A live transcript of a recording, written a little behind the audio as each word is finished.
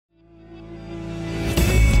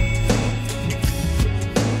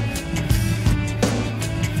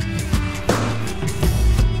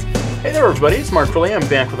everybody, it's Mark Crilley. I'm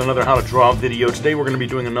back with another How to Draw video. Today we're going to be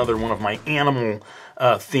doing another one of my animal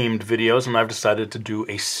themed videos, and I've decided to do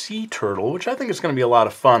a sea turtle, which I think is going to be a lot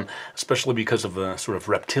of fun, especially because of the sort of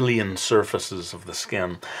reptilian surfaces of the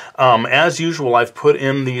skin. As usual, I've put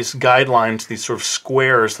in these guidelines, these sort of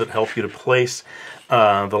squares that help you to place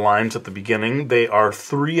the lines at the beginning. They are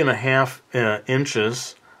 3.5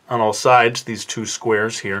 inches on all sides, these two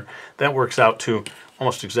squares here. That works out to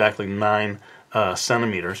almost exactly 9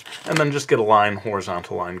 centimeters, and then just get a line,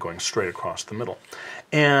 horizontal line, going straight across the middle.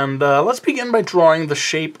 And let's begin by drawing the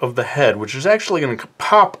shape of the head, which is actually going to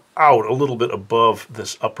pop out a little bit above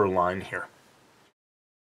this upper line here.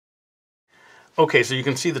 Okay, so you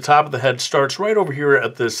can see the top of the head starts right over here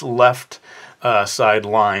at this left side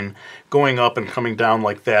line, going up and coming down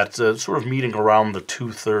like that, sort of meeting around the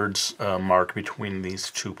 2/3 mark between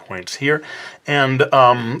these 2 points here. And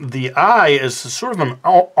the eye is sort of an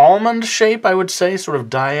almond shape, I would say, sort of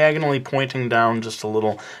diagonally pointing down just a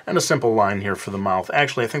little, and a simple line here for the mouth.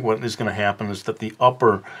 Actually, I think what is going to happen is that the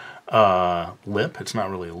upper lip, it's not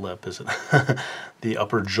really a lip, is it? The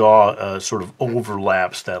upper jaw sort of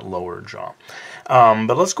overlaps that lower jaw.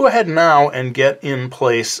 But let's go ahead now and get in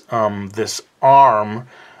place this arm,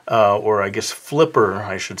 or I guess flipper,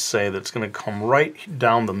 I should say, that's going to come right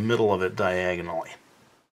down the middle of it diagonally.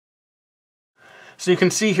 So you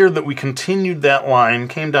can see here that we continued that line,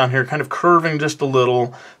 came down here, kind of curving just a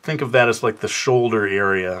little. Think of that as like the shoulder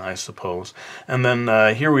area, I suppose. And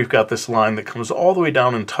then here we've got this line that comes all the way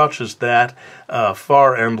down and touches that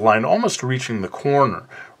far end line, almost reaching the corner,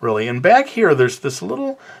 really. And back here, there's this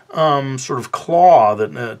little sort of claw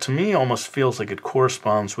that to me almost feels like it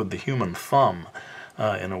corresponds with the human thumb.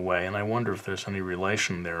 In a way, and I wonder if there's any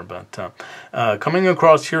relation there. But coming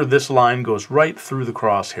across here, this line goes right through the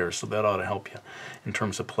crosshair, so that ought to help you in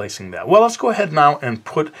terms of placing that. Well, let's go ahead now and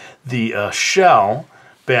put the shell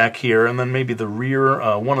back here, and then maybe the rear,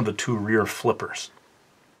 one of the two rear flippers.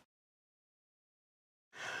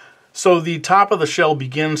 So the top of the shell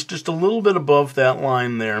begins just a little bit above that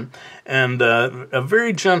line there, and a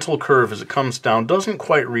very gentle curve as it comes down. Doesn't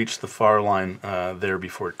quite reach the far line there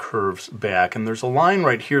before it curves back. And there's a line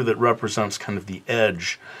right here that represents kind of the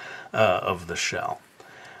edge of the shell.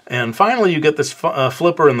 And finally, you get this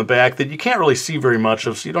flipper in the back that you can't really see very much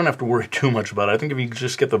of, so you don't have to worry too much about it. I think if you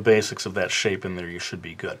just get the basics of that shape in there, you should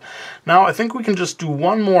be good. Now, I think we can just do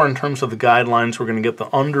one more in terms of the guidelines. We're going to get the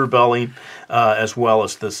underbelly as well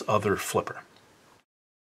as this other flipper.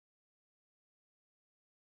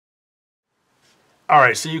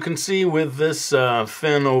 Alright, so you can see with this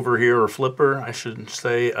fin over here, or flipper, I should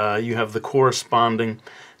say, you have the corresponding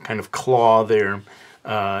kind of claw there.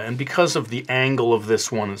 And because of the angle of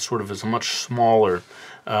this one, it sort of is a much smaller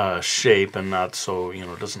shape and not so,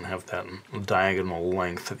 it doesn't have that diagonal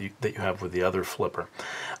length that you have with the other flipper.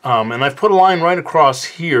 And I've put a line right across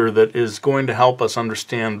here that is going to help us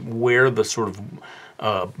understand where the sort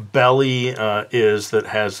of belly is, that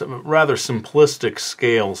has rather simplistic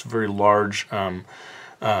scales, very large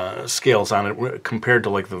scales on it, compared to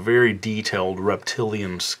like the very detailed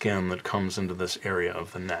reptilian skin that comes into this area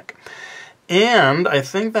of the neck. And I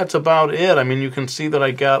think that's about it. I mean, you can see that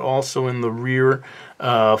I got also in the rear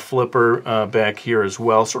flipper back here as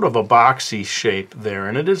well, sort of a boxy shape there.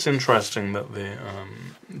 And it is interesting that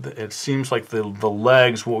it seems like the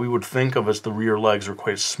legs, what we would think of as the rear legs, are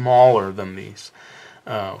quite smaller than these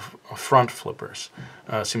front flippers.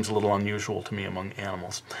 Seems a little unusual to me among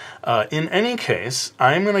animals. In any case,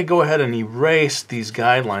 I'm going to go ahead and erase these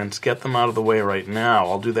guidelines, get them out of the way right now.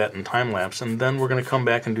 I'll do that in time-lapse, and then we're going to come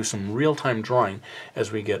back and do some real-time drawing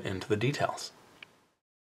as we get into the details.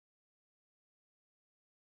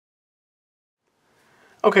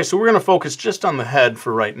 Okay, so we're going to focus just on the head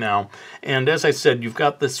for right now. And as I said, you've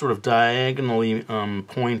got this sort of diagonally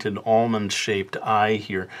pointed almond-shaped eye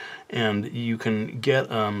here. And you can get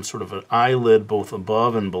sort of an eyelid both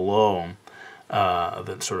above and below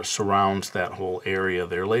that sort of surrounds that whole area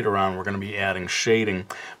there. Later on, we're going to be adding shading.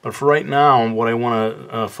 But for right now, what I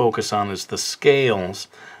want to focus on is the scales.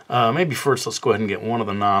 Maybe first, let's go ahead and get one of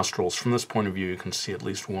the nostrils. From this point of view, you can see at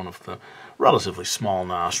least one of the relatively small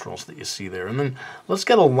nostrils that you see there. And then let's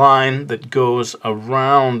get a line that goes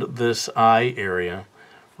around this eye area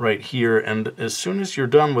right here. And as soon as you're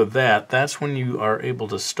done with that, that's when you are able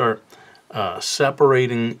to start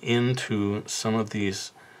separating into some of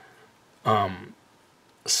these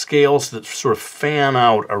scales that sort of fan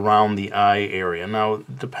out around the eye area. Now,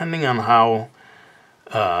 depending on how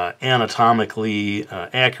anatomically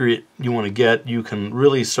accurate you want to get, you can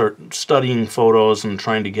really start studying photos and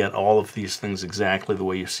trying to get all of these things exactly the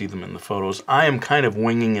way you see them in the photos. I am kind of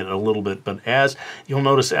winging it a little bit, but as you'll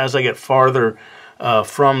notice, as I get farther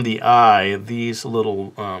from the eye, these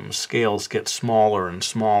little scales get smaller and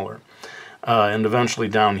smaller. And eventually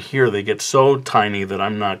down here they get so tiny that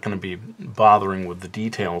I'm not going to be bothering with the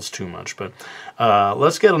details too much. But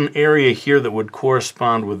let's get an area here that would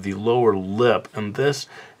correspond with the lower lip, and this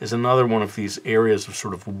is another one of these areas of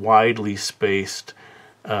sort of widely spaced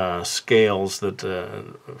scales that,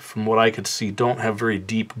 from what I could see, don't have very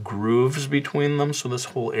deep grooves between them, so this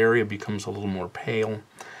whole area becomes a little more pale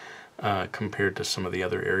compared to some of the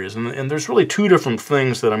other areas. And there's really two different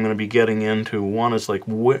things that I'm going to be getting into. One is like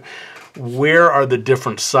where are the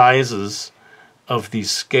different sizes of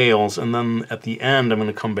these scales, and then at the end I'm going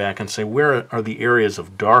to come back and say where are the areas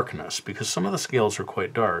of darkness, because some of the scales are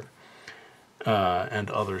quite dark and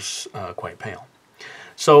others quite pale.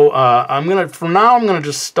 So for now I'm gonna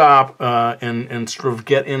just stop and sort of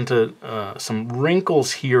get into some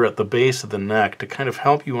wrinkles here at the base of the neck to kind of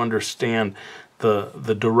help you understand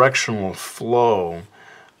the directional flow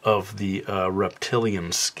of the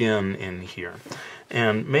reptilian skin in here.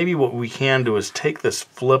 And maybe what we can do is take this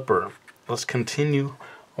flipper. Let's continue.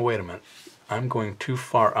 Oh, wait a minute. I'm going too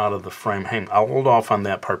far out of the frame. Hang on, I'll hold off on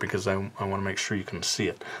that part because I want to make sure you can see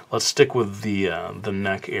it. Let's stick with the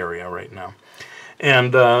neck area right now.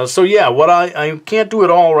 And so yeah, what I can't do it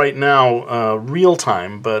all right now real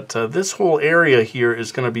time, but this whole area here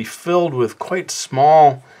is going to be filled with quite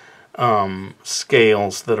small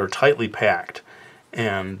scales that are tightly packed,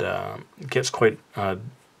 and gets quite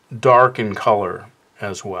dark in color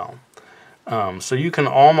as well. So you can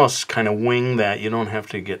almost kind of wing that. You don't have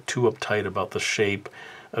to get too uptight about the shape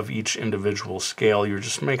of each individual scale. You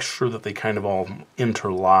just make sure that they kind of all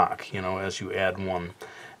interlock, you know, as you add one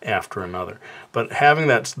after another. But having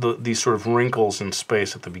these sort of wrinkles in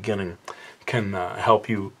space at the beginning can help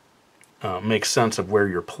you make sense of where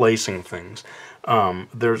you're placing things.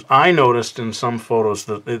 I noticed in some photos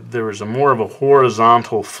that there is more of a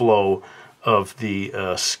horizontal flow of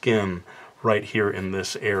the skin right here in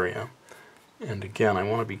this area. And again, I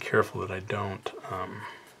want to be careful that I don't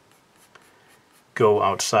go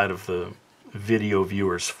outside of the video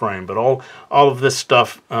viewer's frame. But all of this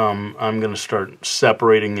stuff I'm going to start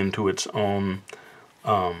separating into its own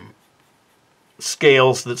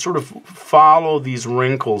scales that sort of follow these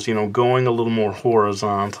wrinkles, you know, going a little more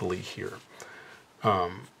horizontally here.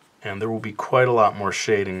 And there will be quite a lot more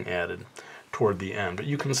shading added toward the end. But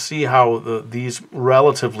you can see how these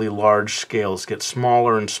relatively large scales get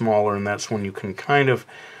smaller and smaller, and that's when you can kind of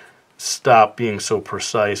stop being so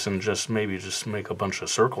precise and maybe just make a bunch of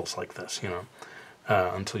circles like this, you know,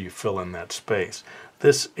 until you fill in that space.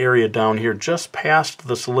 This area down here just past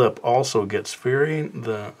this lip also gets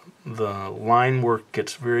the line work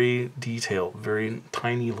gets very detailed, very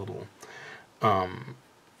tiny little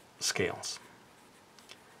scales.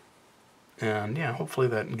 And yeah, hopefully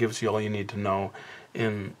that gives you all you need to know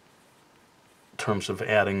in terms of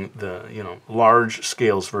adding the, you know, large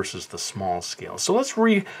scales versus the small scales. So let's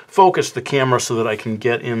refocus the camera so that I can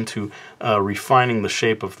get into refining the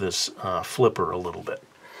shape of this flipper a little bit.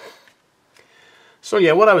 So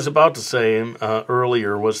yeah, what I was about to say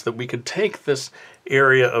earlier was that we could take this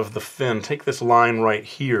area of the fin, take this line right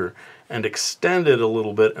here, and extend it a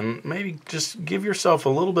little bit, and maybe just give yourself a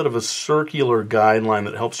little bit of a circular guideline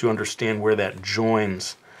that helps you understand where that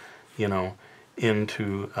joins, you know,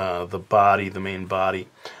 into the body, the main body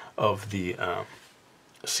of the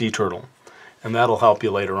sea turtle. And that'll help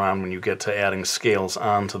you later on when you get to adding scales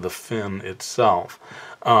onto the fin itself.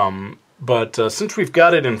 But since we've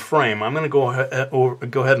got it in frame, I'm going to go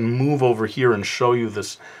ahead and move over here and show you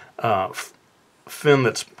this fin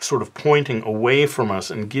that's sort of pointing away from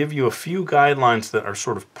us, and give you a few guidelines that are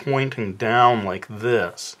sort of pointing down like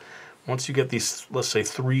this. Once you get these, let's say,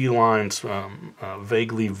 3 lines,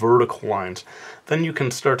 vaguely vertical lines, then you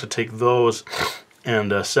can start to take those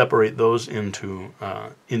and separate those into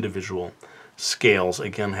individual scales,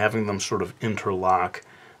 again having them sort of interlock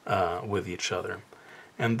with each other.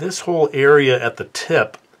 And this whole area at the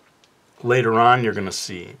tip, later on you're going to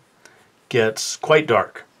see, gets quite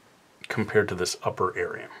dark compared to this upper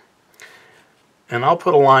area. And I'll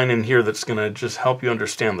put a line in here that's going to just help you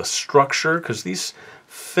understand the structure, because these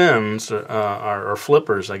fins, or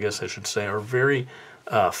flippers I guess I should say, are very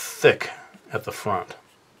thick at the front.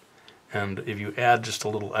 And if you add just a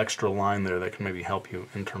little extra line there, that can maybe help you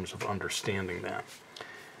in terms of understanding that.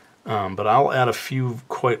 But I'll add a few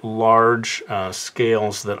quite large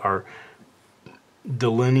scales that are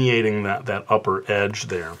delineating that upper edge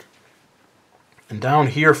there. And down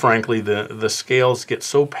here, frankly, the scales get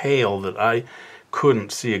so pale that I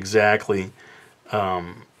couldn't see exactly,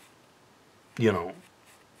 you know,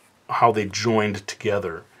 how they joined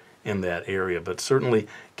together in that area. But certainly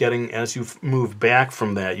getting, as you move back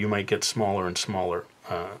from that, you might get smaller and smaller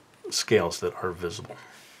scales that are visible.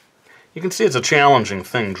 You can see it's a challenging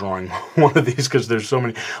thing drawing one of these because there's so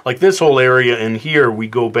many. Like this whole area in here, we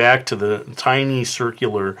go back to the tiny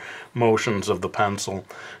circular motions of the pencil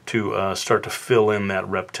to start to fill in that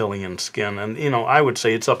reptilian skin. And, you know, I would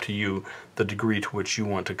say it's up to you the degree to which you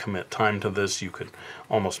want to commit time to this. You could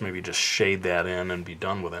almost maybe just shade that in and be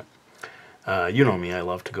done with it. You know me, I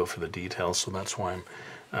love to go for the details, so that's why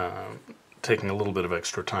I'm taking a little bit of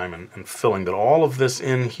extra time and filling. But all of this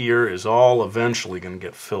in here is all eventually going to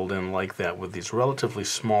get filled in like that with these relatively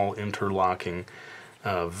small interlocking,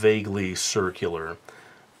 vaguely circular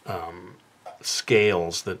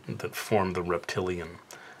scales that form the reptilian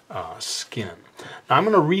skin. Now I'm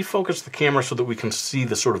going to refocus the camera so that we can see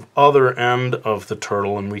the sort of other end of the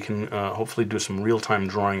turtle, and we can hopefully do some real-time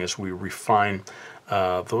drawing as we refine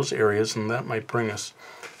those areas, and that might bring us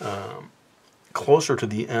closer to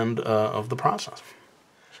the end of the process.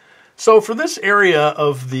 So for this area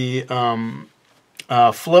of the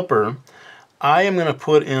flipper, I am going to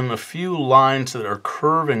put in a few lines that are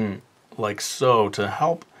curving like so to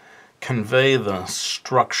help convey the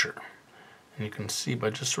structure. And you can see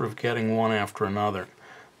by just sort of getting one after another,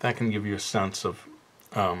 that can give you a sense of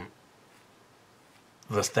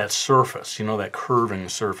that surface, you know, that curving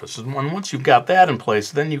surface. And once you've got that in place,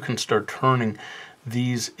 then you can start turning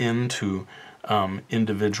these into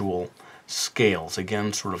individual scales.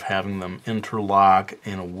 Again, sort of having them interlock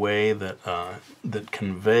in a way that that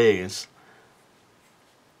conveys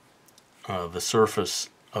the surface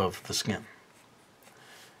of the skin.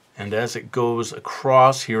 And as it goes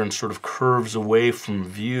across here and sort of curves away from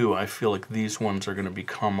view, I feel like these ones are going to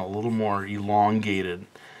become a little more elongated.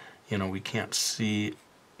 You know, we can't see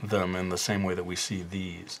them in the same way that we see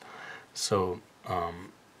these. So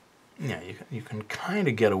yeah, you can kind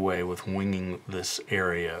of get away with winging this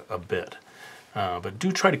area a bit. But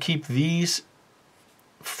do try to keep these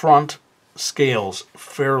front scales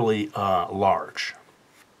fairly large.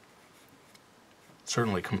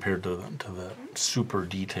 Certainly compared to the super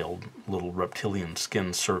detailed little reptilian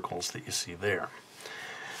skin circles that you see there.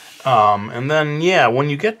 And then, yeah, when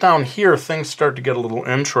you get down here, things start to get a little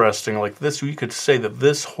interesting. Like this, you could say that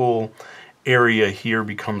this whole area here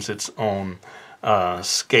becomes its own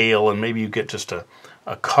scale, and maybe you get just a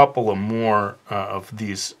couple of more of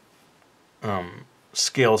these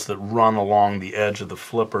scales that run along the edge of the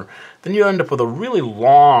flipper. Then you end up with a really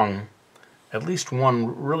long, at least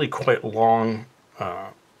one really quite long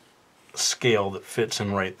scale that fits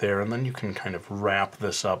in right there, and then you can kind of wrap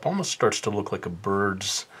this up. Almost starts to look like a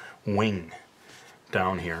bird's wing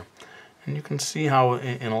down here. And you can see how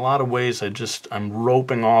in a lot of ways I'm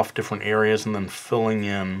roping off different areas and then filling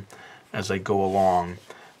in as I go along,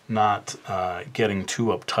 not getting too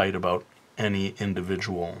uptight about any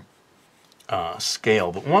individual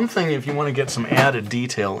scale. But one thing, if you want to get some added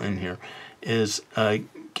detail in here, is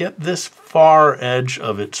get this far edge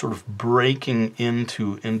of it sort of breaking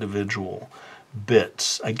into individual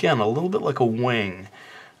bits. Again, a little bit like a wing,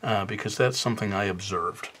 because that's something I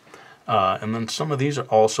observed. And then some of these are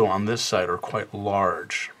also on this side are quite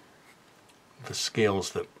large. The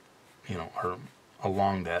scales that, you know, are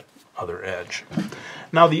along that other edge.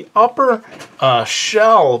 Now the upper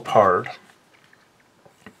shell part,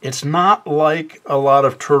 it's not like a lot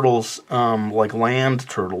of turtles, like land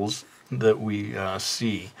turtles that we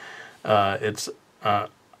see. It's,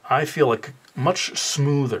 I feel like, much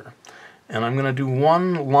smoother. And I'm going to do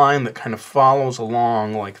one line that kind of follows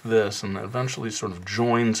along like this and eventually sort of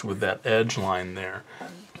joins with that edge line there.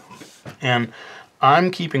 And I'm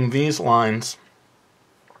keeping these lines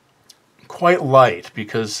quite light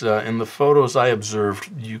because in the photos I observed,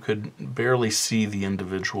 you could barely see the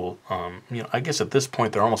individual, you know, I guess at this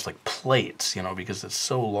point they're almost like plates, you know, because it's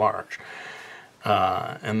so large.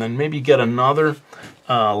 And then maybe get another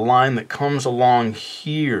line that comes along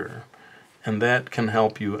here, and that can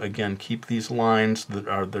help you, again, keep these lines that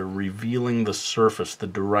are they're revealing the surface, the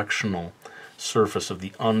directional surface of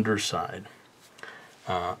the underside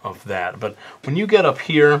of that. But when you get up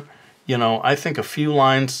here, you know, I think a few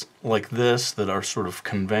lines like this that are sort of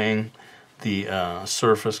conveying the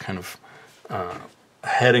surface, kind of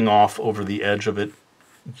heading off over the edge of it,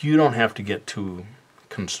 you don't have to get too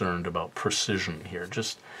concerned about precision here.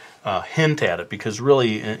 Just hint at it, because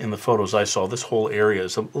really in the photos I saw, this whole area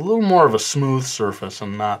is a little more of a smooth surface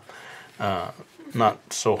and not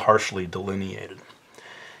so harshly delineated.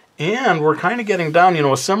 And we're kind of getting down, you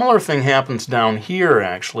know, a similar thing happens down here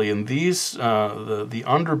actually, and these, the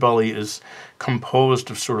underbelly is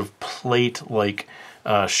composed of sort of plate-like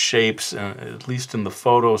shapes, at least in the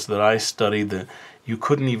photos that I studied. you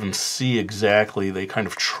couldn't even see exactly. They kind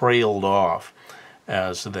of trailed off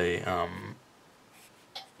as they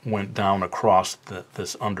went down across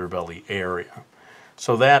this underbelly area.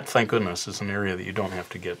 So that, thank goodness, is an area that you don't have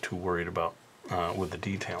to get too worried about with the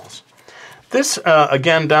details. This,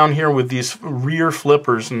 again, down here with these rear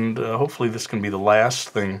flippers, and hopefully this can be the last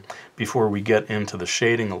thing before we get into the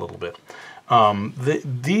shading a little bit.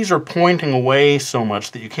 These are pointing away so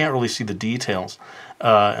much that you can't really see the details,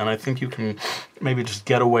 and I think you can maybe just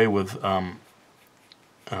get away with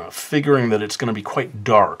figuring that it's going to be quite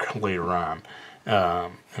dark later on.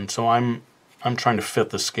 And so I'm trying to fit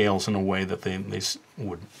the scales in a way that they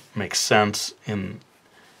would make sense in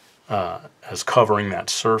as covering that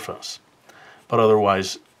surface. But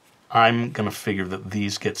otherwise, I'm going to figure that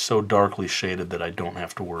these get so darkly shaded that I don't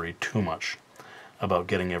have to worry too much about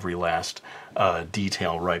getting every last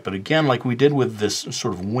detail right. But again, like we did with this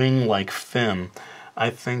sort of wing-like fin,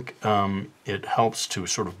 I think it helps to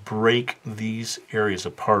sort of break these areas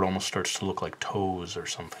apart. Almost starts to look like toes or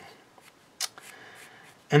something.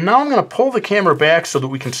 And now I'm going to pull the camera back so that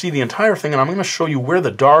we can see the entire thing, and I'm going to show you where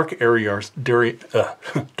the dark areas of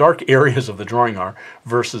the drawing are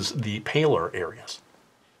versus the paler areas.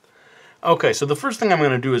 Okay, so the first thing I'm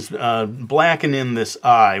going to do is blacken in this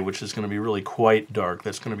eye, which is going to be really quite dark.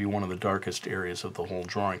 That's going to be one of the darkest areas of the whole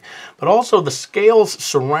drawing. But also the scales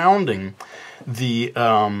surrounding the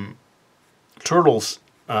turtle's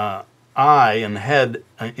eye and head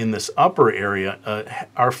in this upper area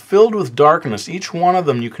are filled with darkness. Each one of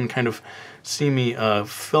them you can kind of see me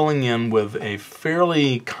filling in with a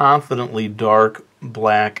fairly confidently dark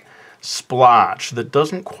black splotch that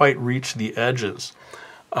doesn't quite reach the edges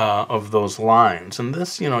of those lines. And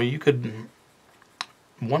this, you know, you could,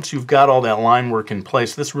 once you've got all that line work in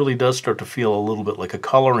place, this really does start to feel a little bit like a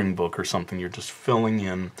coloring book or something. You're just filling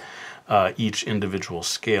in each individual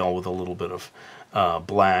scale with a little bit of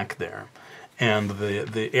black there. And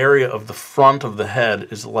the area of the front of the head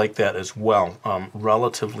is like that as well,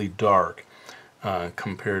 relatively dark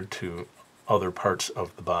compared to other parts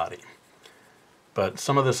of the body. But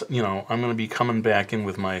some of this, you know, I'm going to be coming back in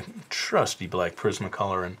with my trusty black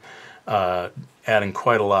Prismacolor and adding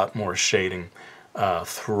quite a lot more shading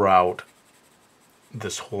throughout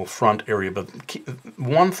this whole front area. But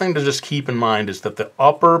one thing to just keep in mind is that the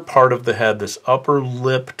upper part of the head, this upper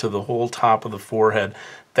lip to the whole top of the forehead,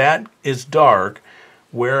 that is dark,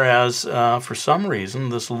 whereas for some reason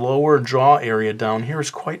this lower jaw area down here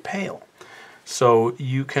is quite pale. So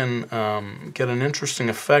you can get an interesting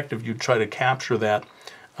effect if you try to capture that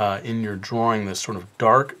in your drawing, this sort of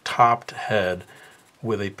dark topped head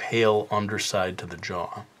with a pale underside to the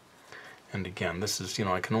jaw. And again, this is, you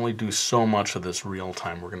know, I can only do so much of this real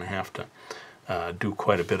time. We're going to have to do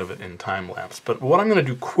quite a bit of it in time-lapse. But what I'm going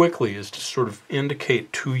to do quickly is to sort of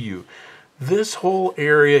indicate to you this whole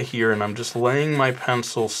area here, and I'm just laying my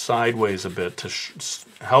pencil sideways a bit to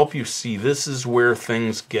help you see this is where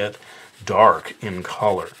things get dark in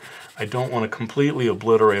color. I don't want to completely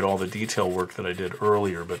obliterate all the detail work that I did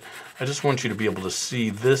earlier, but I just want you to be able to see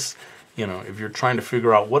this, you know, if you're trying to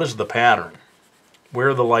figure out what is the pattern, where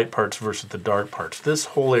are the light parts versus the dark parts. This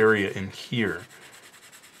whole area in here,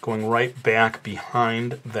 going right back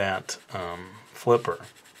behind that flipper,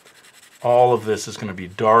 all of this is going to be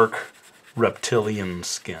dark reptilian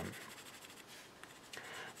skin.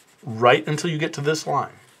 Right until you get to this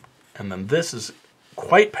line. And then this is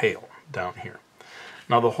quite pale down here.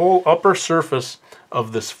 Now the whole upper surface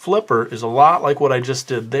of this flipper is a lot like what I just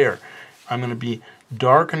did there. I'm going to be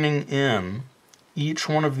darkening in each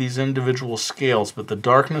one of these individual scales, but the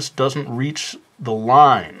darkness doesn't reach the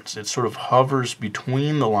lines. It sort of hovers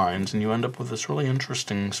between the lines, and you end up with this really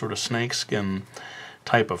interesting sort of snakeskin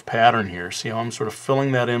type of pattern here. See how I'm sort of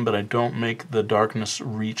filling that in, but I don't make the darkness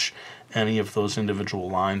reach any of those individual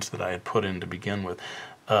lines that I had put in to begin with.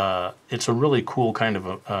 It's a really cool kind of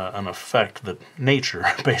an effect that nature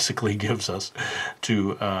basically gives us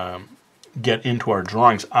to get into our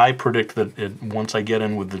drawings. I predict that once I get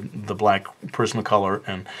in with the black Prismacolor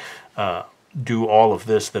and do all of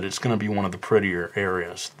this, that it's going to be one of the prettier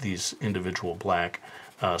areas, these individual black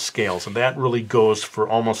scales. And that really goes for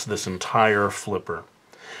almost this entire flipper.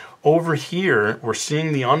 Over here, we're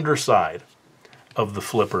seeing the underside of the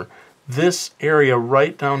flipper. This area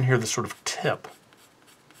right down here, the sort of tip,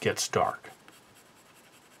 gets dark.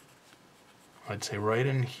 I'd say right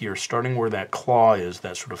in here, starting where that claw is,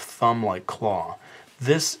 that sort of thumb-like claw.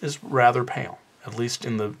 This is rather pale, at least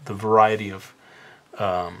in the variety of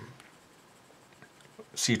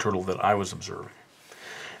sea turtle that I was observing.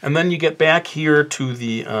 And then you get back here to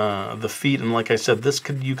the feet, and like I said,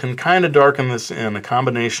 you can kind of darken this in a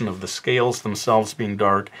combination of the scales themselves being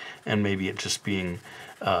dark and maybe it just being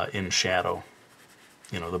in shadow.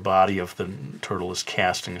 You know, the body of the turtle is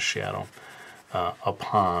casting a shadow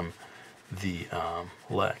upon the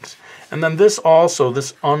legs. And then this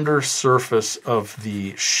under surface of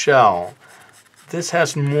the shell, this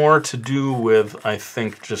has more to do with, I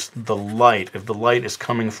think, just the light. If the light is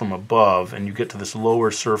coming from above and you get to this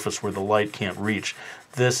lower surface where the light can't reach,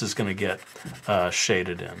 this is going to get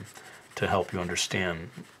shaded in to help you understand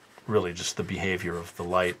really just the behavior of the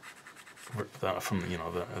light from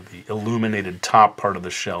the illuminated top part of the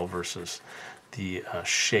shell versus the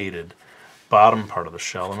shaded bottom part of the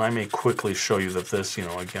shell. And I may quickly show you that this,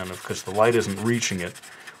 again, because the light isn't reaching it,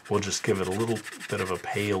 we'll just give it a little bit of a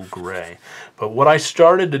pale gray. But what I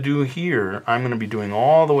started to do here, I'm going to be doing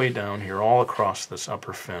all the way down here, all across this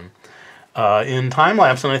upper fin in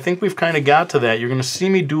time-lapse, and I think we've kind of got to that. You're going to see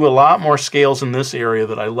me do a lot more scales in this area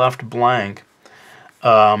that I left blank,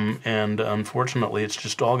 and unfortunately it's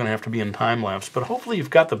just all going to have to be in time-lapse. But hopefully you've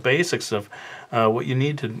got the basics of what you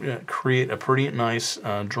need to create a pretty nice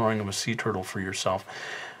drawing of a sea turtle for yourself.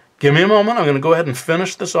 Give me a moment. I'm going to go ahead and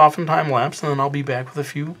finish this off in time-lapse, and then I'll be back with a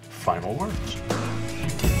few final words.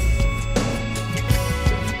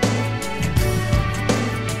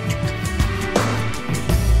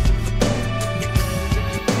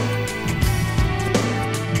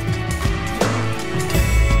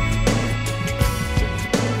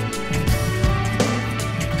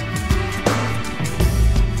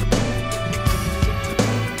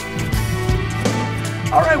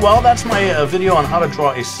 Well, that's my video on how to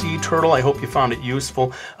draw a sea turtle. I hope you found it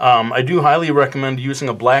useful. I do highly recommend using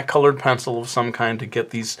a black colored pencil of some kind to get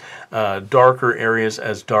these darker areas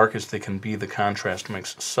as dark as they can be. The contrast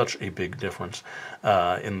makes such a big difference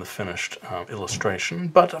in the finished illustration.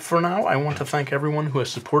 But for now, I want to thank everyone who has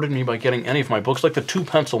supported me by getting any of my books, like the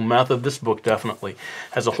 2-pencil method. This book definitely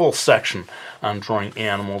has a whole section on drawing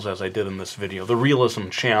animals, as I did in this video. The Realism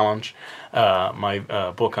Challenge,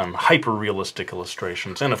 my book on hyper-realistic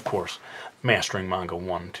illustrations, and of course, Mastering Manga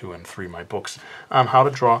 1, 2, and 3, my books on how to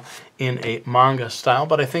draw in a manga style.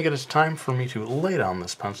 But I think it is time for me to lay down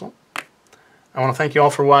this pencil. I want to thank you all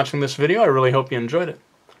for watching this video. I really hope you enjoyed it.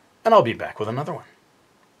 And I'll be back with another one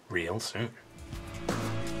real soon.